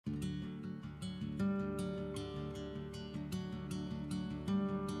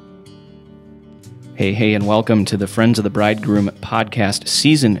Hey, hey, and welcome to the Friends of the Bridegroom podcast,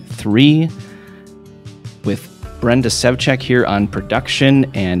 Season 3, with Brenda Sevcik here on production,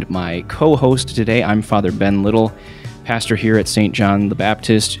 and my co-host today, I'm Father Ben Little, pastor here at St. John the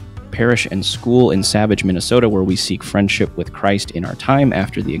Baptist Parish and School in Savage, Minnesota, where we seek friendship with Christ in our time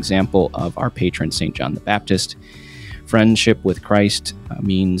after the example of our patron, St. John the Baptist. Friendship with Christ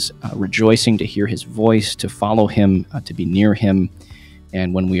means rejoicing to hear his voice, to follow him, to be near him.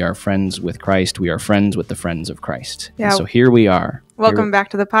 And when we are friends with Christ, we are friends with the friends of Christ. Yeah. And so here we are. Welcome back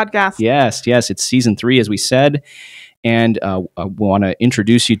to the podcast. Yes. It's Season 3, as we said. And I want to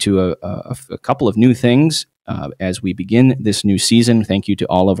introduce you to a couple of new things as we begin this new season. Thank you to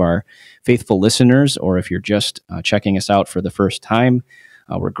all of our faithful listeners, or if you're just checking us out for the first time,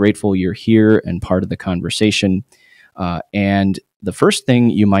 we're grateful you're here and part of the conversation. And the first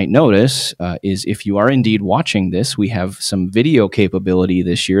thing you might notice is if you are indeed watching this, we have some video capability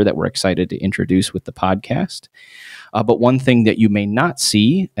this year that we're excited to introduce with the podcast. But one thing that you may not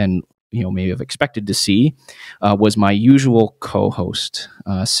see, and may have expected to see, was my usual co-host,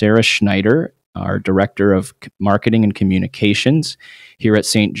 Sarah Schneider, our Director of Marketing and Communications here at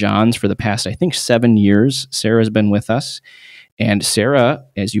St. John's for the past, I think, 7 years. Sarah's been with us. And Sarah,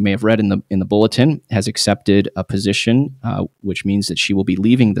 as you may have read in the bulletin, has accepted a position, which means that she will be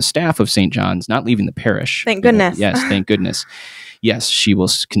leaving the staff of St. John's, not leaving the parish. Thank goodness. Yes, thank goodness. Yes, she will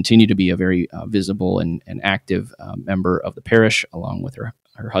continue to be a very visible and active member of the parish, along with her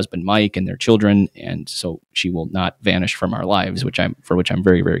husband Mike and their children, and so she will not vanish from our lives, for which I'm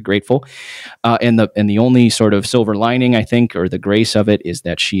very, very grateful. And the only sort of silver lining, I think, or the grace of it, is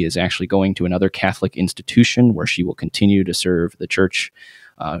that she is actually going to another Catholic institution where she will continue to serve the church.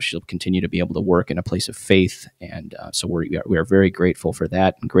 She'll continue to be able to work in a place of faith, and so we are very grateful for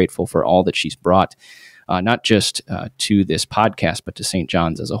that, and grateful for all that she's brought. Not just to this podcast, but to St.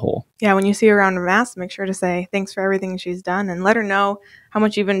 John's as a whole. Yeah, when you see her around Mass, make sure to say thanks for everything she's done, and let her know how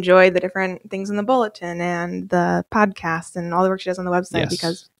much you've enjoyed the different things in the bulletin and the podcast and all the work she does on the website,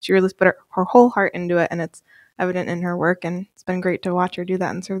 because she really put her whole heart into it, and it's evident in her work, and it's been great to watch her do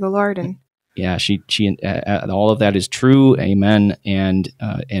that and serve the Lord. And yeah, she all of that is true. Amen. And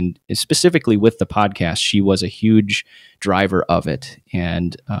specifically with the podcast, she was a huge driver of it.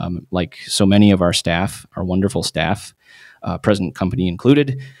 And like so many of our staff, our wonderful staff, present company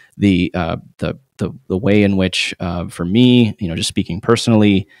included, the way in which, for me, just speaking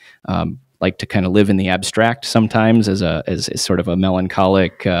personally, like to kind of live in the abstract sometimes as sort of a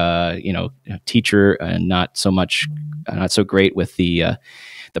melancholic, teacher, and not so great with the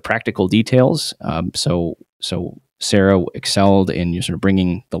practical details. So Sarah excelled in sort of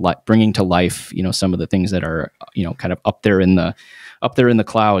bringing to life, some of the things that are, kind of up there in the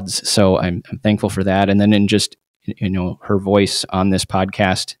clouds. So I'm thankful for that. And then in just, her voice on this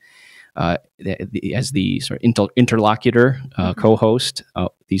podcast, as the sort of interlocutor, co-host,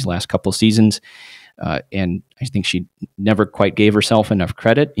 these last couple seasons. And I think she never quite gave herself enough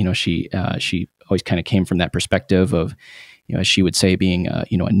credit. She always kind of came from that perspective of, as she would say, being a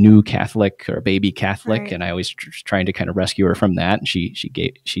new Catholic or a baby Catholic, right. And I always trying to kind of rescue her from that. And she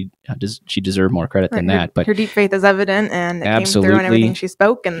deserved more credit than that. But her deep faith is evident, and it absolutely came through in everything she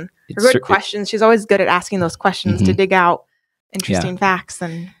spoke. And her good questions. She's always good at asking those questions to dig out interesting facts.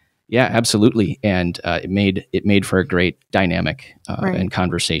 And yeah, absolutely. And it made for a great dynamic and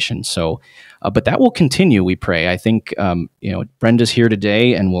conversation. So, but that will continue, we pray. I think Brenda's here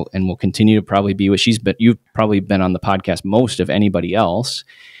today, and will continue to probably be what you've probably been on the podcast most of anybody else.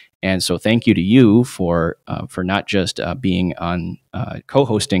 And so thank you to you for not just being on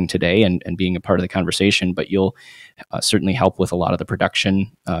co-hosting today and being a part of the conversation, but you'll certainly help with a lot of the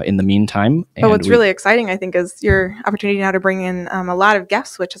production in the meantime. But what's really exciting, I think, is your opportunity now to bring in a lot of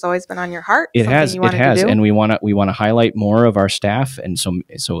guests, which has always been on your heart. It has, and we want to highlight more of our staff, and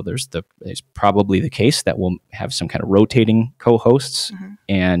so there's probably the case that we'll have some kind of rotating co-hosts,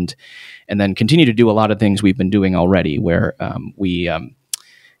 and then continue to do a lot of things we've been doing already, where we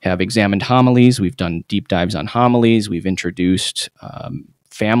have examined homilies. We've done deep dives on homilies. We've introduced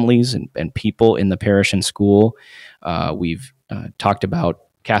families and people in the parish and school. We've talked about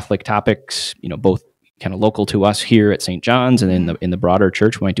Catholic topics, both kind of local to us here at St. John's and in the broader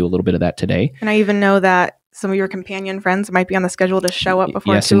church. We might do a little bit of that today. And I even know that some of your companion friends might be on the schedule to show up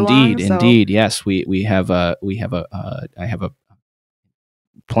before too long. Yes, indeed. Yes, I have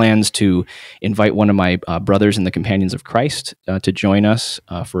plans to invite one of my brothers in the Companions of Christ to join us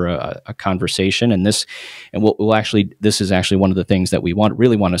for a conversation, and this is actually one of the things that we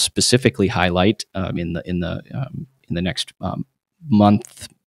really want to specifically highlight in the next month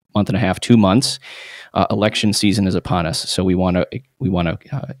and a half, 2 months, election season is upon us, so we want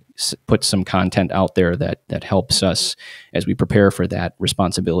to put some content out there that helps us as we prepare for that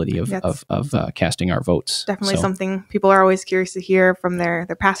responsibility of casting our votes. Definitely something people are always curious to hear from their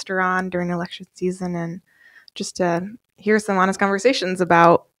pastor on during election season, and just to hear some honest conversations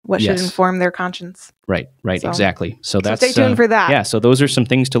about what should inform their conscience. Right, exactly. So stay tuned for that. Yeah, so those are some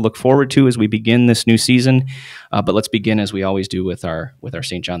things to look forward to as we begin this new season. But let's begin as we always do with our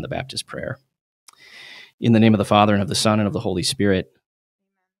St. John the Baptist prayer. In the name of the Father, and of the Son, and of the Holy Spirit.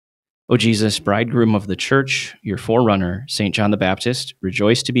 O Jesus, bridegroom of the church, your forerunner, St. John the Baptist,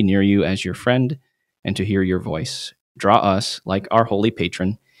 rejoice to be near you as your friend and to hear your voice. Draw us, like our holy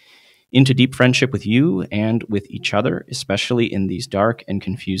patron, into deep friendship with you and with each other, especially in these dark and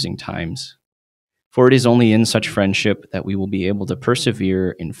confusing times. For it is only in such friendship that we will be able to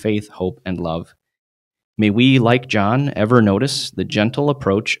persevere in faith, hope, and love. May we, like John, ever notice the gentle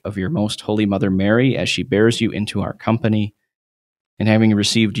approach of your most holy Mother Mary as she bears you into our company, and having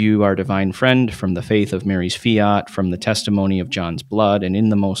received you, our divine friend, from the faith of Mary's fiat, from the testimony of John's blood, and in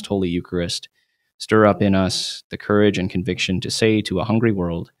the most holy Eucharist, stir up in us the courage and conviction to say to a hungry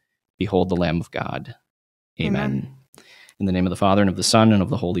world, behold the Lamb of God. Amen. In the name of the Father, and of the Son, and of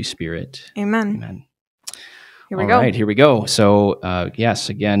the Holy Spirit. Amen. Here we All go. right, here we go. So, yes,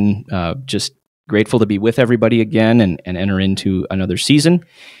 again, just grateful to be with everybody again and enter into another season,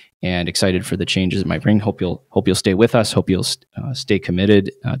 and excited for the changes it might bring. Hope you'll stay with us. Hope you'll stay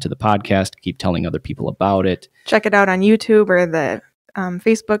committed to the podcast. Keep telling other people about it. Check it out on YouTube or the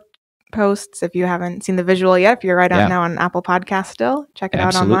Facebook posts if you haven't seen the visual yet. If you're now on Apple Podcasts still, check it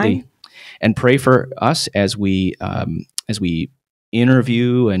out online. And pray for us as we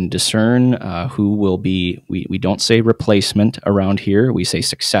interview and discern who will be. We don't say replacement around here. We say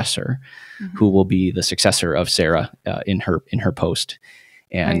successor. Mm-hmm. Who will be the successor of Sarah in her post.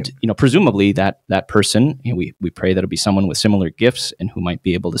 And, presumably that person, we pray that it'll be someone with similar gifts and who might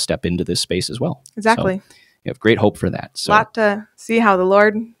be able to step into this space as well. Exactly. So we have great hope for that. So, a lot to see how the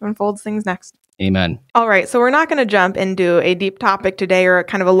Lord unfolds things next. Amen. All right. So we're not going to jump into a deep topic today or a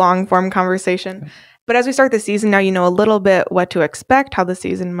kind of a long form conversation. Okay. But as we start the season, now you know a little bit what to expect, how the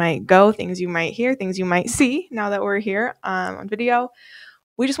season might go, things you might hear, things you might see now that we're here on video.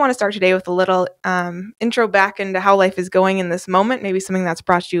 We just want to start today with a little intro back into how life is going in this moment, maybe something that's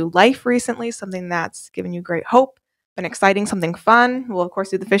brought you life recently, something that's given you great hope, been exciting, something fun. We'll, of course,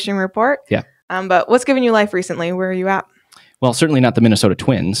 do the fishing report. Yeah. But what's given you life recently? Where are you at? Well, certainly not the Minnesota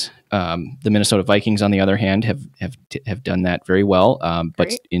Twins. The Minnesota Vikings, on the other hand, have done that very well.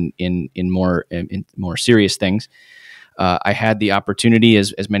 But in more serious things, I had the opportunity,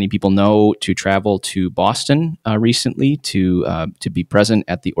 as many people know, to travel to Boston recently to be present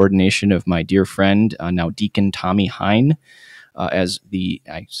at the ordination of my dear friend, now Deacon Tommy Hine, as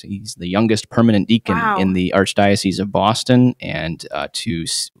he's the youngest permanent deacon in the Archdiocese of Boston, and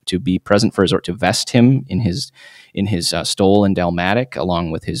to be present for to vest him in his stole and dalmatic,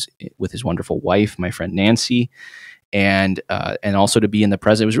 along with his wonderful wife, my friend Nancy. And also to be in the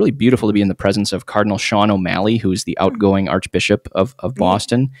presence. It was really beautiful to be in the presence of Cardinal Sean O'Malley, who's the outgoing Archbishop of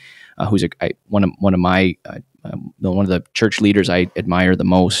Boston, who's one of the church leaders I admire the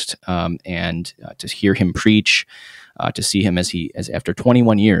most. And to hear him preach, to see him as after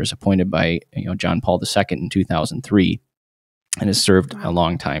 21 years appointed by John Paul II in 2003, and has served a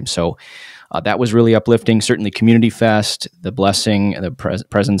long time. So that was really uplifting. Certainly, Community Fest, the blessing, the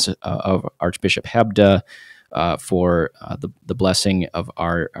presence of Archbishop Hebda. For the blessing of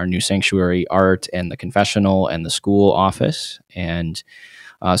our new sanctuary art and the confessional and the school office. And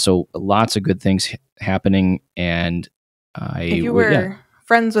so lots of good things happening. And if you were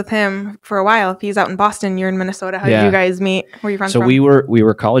friends with him for a while, if he's out in Boston, you're in Minnesota, how did you guys meet? Where are you friends from? So we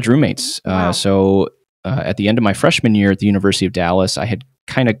were college roommates. Wow. So at the end of my freshman year at the University of Dallas, I had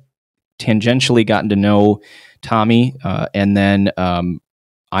kind of tangentially gotten to know Tommy. And then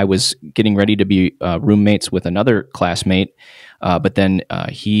I was getting ready to be roommates with another classmate, but then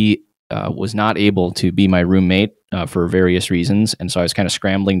he was not able to be my roommate for various reasons, and so I was kind of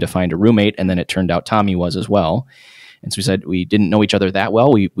scrambling to find a roommate, and then it turned out Tommy was as well. And so we said we didn't know each other that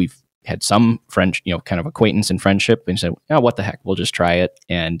well. We've had some friend, kind of acquaintance and friendship, and said, "Oh, what the heck? We'll just try it,"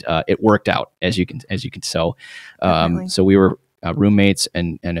 and it worked out as you can tell. So we were roommates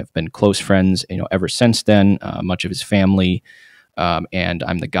and have been close friends, ever since then. Much of his family. And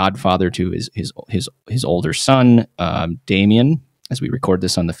I'm the godfather to his older son, Damien, as we record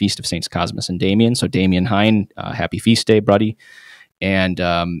this on the feast of Saints Cosmas and Damien. So Damien Hine, happy feast day, buddy. And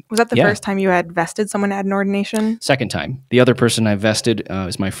was that the first time you had vested someone at an ordination? Second time. The other person I vested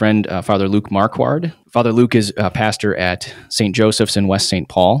is my friend, Father Luke Marquard. Father Luke is a pastor at St. Joseph's in West St.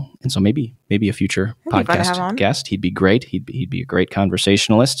 Paul. And so maybe a future podcast guest. He'd be great. He'd be a great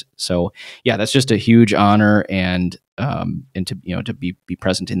conversationalist. So yeah, that's just a huge honor and to be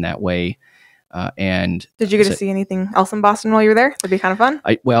present in that way. And did you get to see anything else in Boston while you were there? That'd be kind of fun.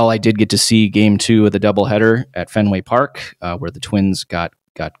 I did get to see Game 2 of the doubleheader at Fenway Park, where the Twins got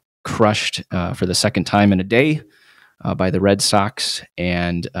crushed for the second time in a day by the Red Sox,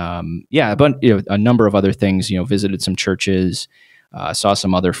 and but a number of other things. Visited some churches, saw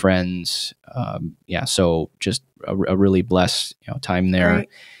some other friends. So just a really blessed time there, right.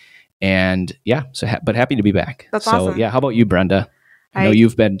 And but happy to be back. That's awesome. How about you, Brenda? I know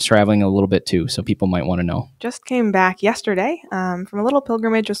you've been traveling a little bit too, so people might want to know. Just came back yesterday from a little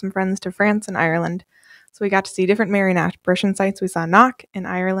pilgrimage with some friends to France and Ireland. So we got to see different Marian apparition sites. We saw Knock in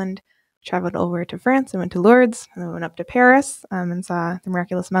Ireland, traveled over to France and went to Lourdes, and then we went up to Paris and saw the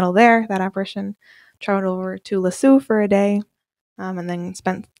miraculous medal there, that apparition. Traveled over to Lisieux for a day, and then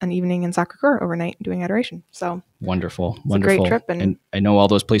spent an evening in Sacré-Cœur overnight doing adoration. So wonderful. A great trip, and I know all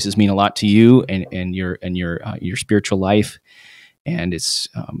those places mean a lot to you and your spiritual life. And it's,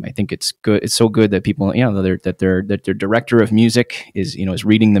 I think it's good. It's so good that people, that their director of music is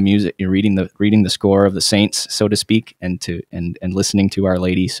reading the music, reading the score of the saints, so to speak, and listening to Our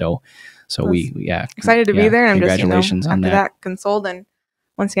Lady. So we excited to be there. And I'm congratulations just, on that consoled and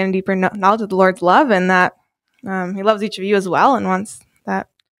once again deeper knowledge of the Lord's love and that He loves each of you as well and wants that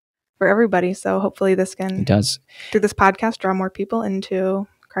for everybody. So hopefully this can, through this podcast, draw more people into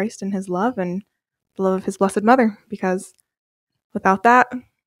Christ and His love and the love of His Blessed Mother, because without that,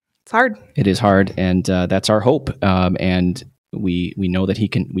 it's hard. It is hard, and that's our hope. And we know that he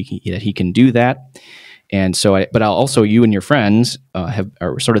can do that. And so, but also you and your friends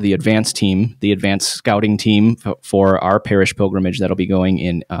are sort of the advanced team, the advanced scouting team for our parish pilgrimage that'll be going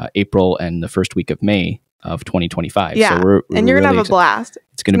in April and the first week of May of 2025. Yeah, so we're and you're really gonna have a blast.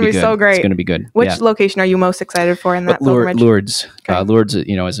 It's gonna be good. So great. It's gonna be good. Which location are you most excited for in that pilgrimage? Lourdes. Okay. Lourdes,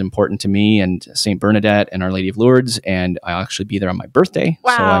 is important to me, and Saint Bernadette and Our Lady of Lourdes, and I'll actually be there on my birthday.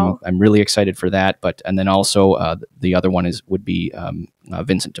 Wow. So I'm really excited for that. And then also the other one would be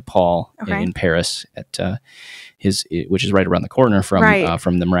Vincent de Paul in Paris at which is right around the corner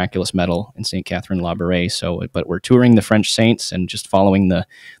from the Miraculous Medal in Saint Catherine Labouré. So, but we're touring the French saints and just following the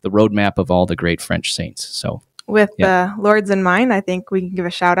roadmap of all the great French saints. So. With the Lords in mind, I think we can give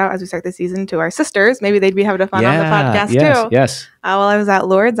a shout out as we start the season to our sisters. Maybe they'd be having fun on the podcast too. Yes. While I was at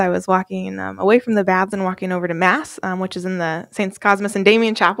Lourdes, I was walking away from the baths and walking over to Mass, which is in the Saints Cosmas and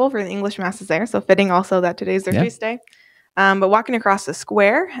Damian Chapel for the English Masses there. So fitting also that today's their feast day. But walking across the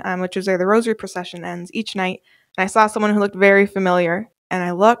square, which is where the Rosary procession ends each night, and I saw someone who looked very familiar. And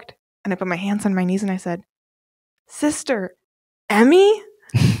I looked and I put my hands on my knees and I said, "Sister Emmy,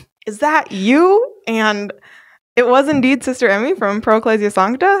 is that you?" And it was indeed Sister Emmy from Pro Ecclesia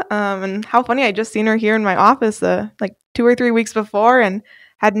Sancta. And how funny, I just seen her here in my office like 2 or 3 weeks before and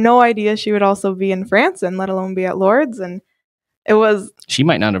had no idea she would also be in France and let alone be at Lourdes. And it was... She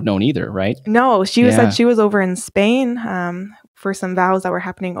might not have known either, right? No, she said she was over in Spain for some vows that were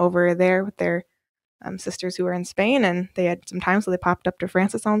happening over there with their sisters who were in Spain. And they had some time, so they popped up to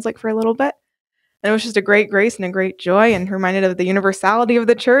France, it sounds like, for a little bit. And it was just a great grace and a great joy, and reminded of the universality of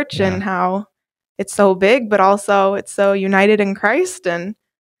the church and how it's so big, but also it's so united in Christ and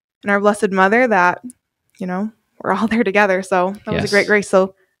our Blessed Mother that, we're all there together. So that was a great grace.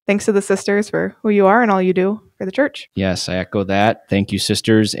 So thanks to the sisters for who you are and all you do for the church. Yes, I echo that. Thank you,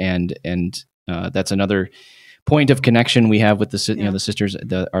 sisters. And that's another point of connection we have with the sisters.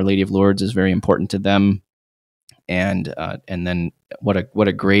 Our Lady of Lourdes is very important to them. And then what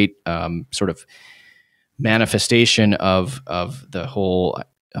a great sort of manifestation of the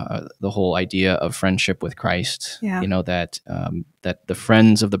whole idea of friendship with Christ. That the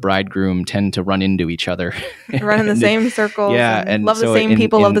friends of the bridegroom tend to run into each other, run in the same circles, and love the same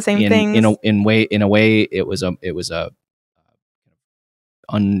people, love the same things. In a way, it was a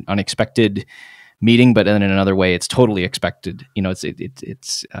unexpected meeting, but then in another way, it's totally expected.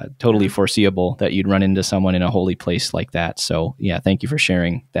 It's totally foreseeable that you'd run into someone in a holy place like that. So thank you for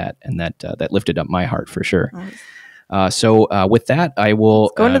sharing that, and that lifted up my heart for sure. Nice. So with that, I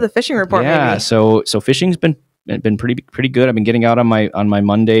will go into the fishing report. Yeah. Maybe. So fishing's been pretty good. I've been getting out on my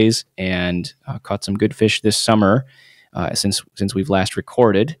Mondays and caught some good fish this summer since we've last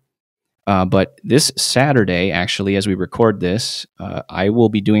recorded. But this Saturday, actually, as we record this, I will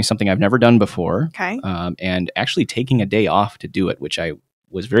be doing something I've never done before. Okay. And actually taking a day off to do it, which I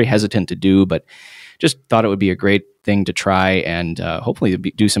was very hesitant to do, but just thought it would be a great thing to try, and hopefully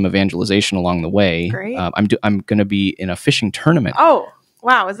do some evangelization along the way. Great. I'm going to be in a fishing tournament. Oh,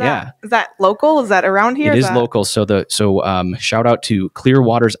 wow. Is that local? Is that around here? It is local. So shout out to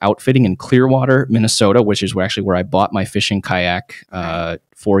Clearwater's Outfitting in Clearwater, Minnesota, which is where I bought my fishing kayak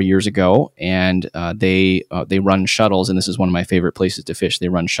 4 years ago. And they run shuttles, and this is one of my favorite places to fish. They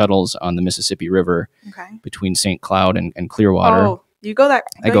run shuttles on the Mississippi River between St. Cloud and Clearwater. Oh, you go there?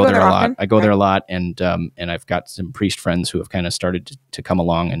 I go there a lot. I go there a lot, and I've got some priest friends who have kind of started to come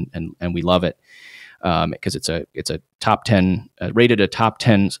along, and we love it. Because it's a top 10 rated a top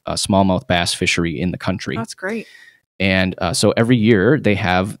 10 smallmouth bass fishery in the country. That's great. And so every year they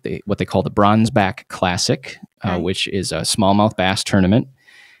have what they call the Bronzeback Classic, which is a smallmouth bass tournament.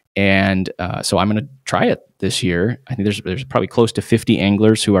 And so I'm going to try it this year. I think there's probably close to 50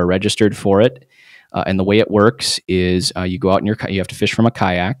 anglers who are registered for it. And the way it works is you go out in you have to fish from a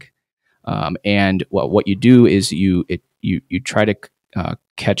kayak. And what you do is you try to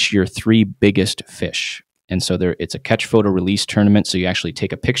catch your 3 biggest fish. And so it's a catch photo release tournament. So you actually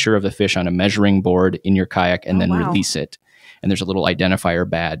take a picture of the fish on a measuring board in your kayak and then release it. And there's a little identifier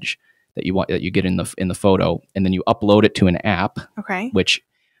badge that you get in the photo, and then you upload it to an app. Okay. Which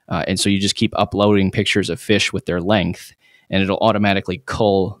and so you just keep uploading pictures of fish with their length, and it'll automatically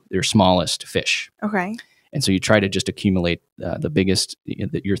cull your smallest fish. Okay. And so you try to just accumulate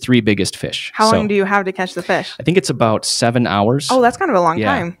your 3 biggest fish. How long do you have to catch the fish? I think it's about 7 hours. Oh, that's kind of a long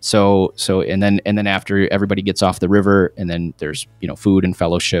time. So and then after everybody gets off the river, and then there's food and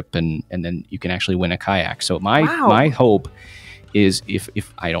fellowship, and then you can actually win a kayak. So my hope is,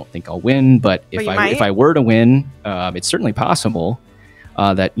 if I don't think I'll win, but if I were to win, it's certainly possible.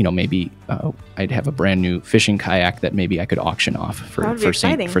 That maybe I'd have a brand new fishing kayak that maybe I could auction off for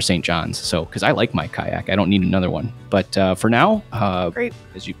St. John's. So because I like my kayak, I don't need another one. But for now, great.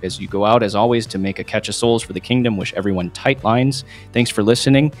 As you go out, as always, to make a catch of souls for the kingdom, wish everyone tight lines. Thanks for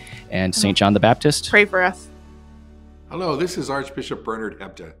listening, and St. John the Baptist, pray for us. Hello, this is Archbishop Bernard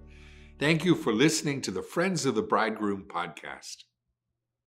Hebda. Thank you for listening to the Friends of the Bridegroom podcast.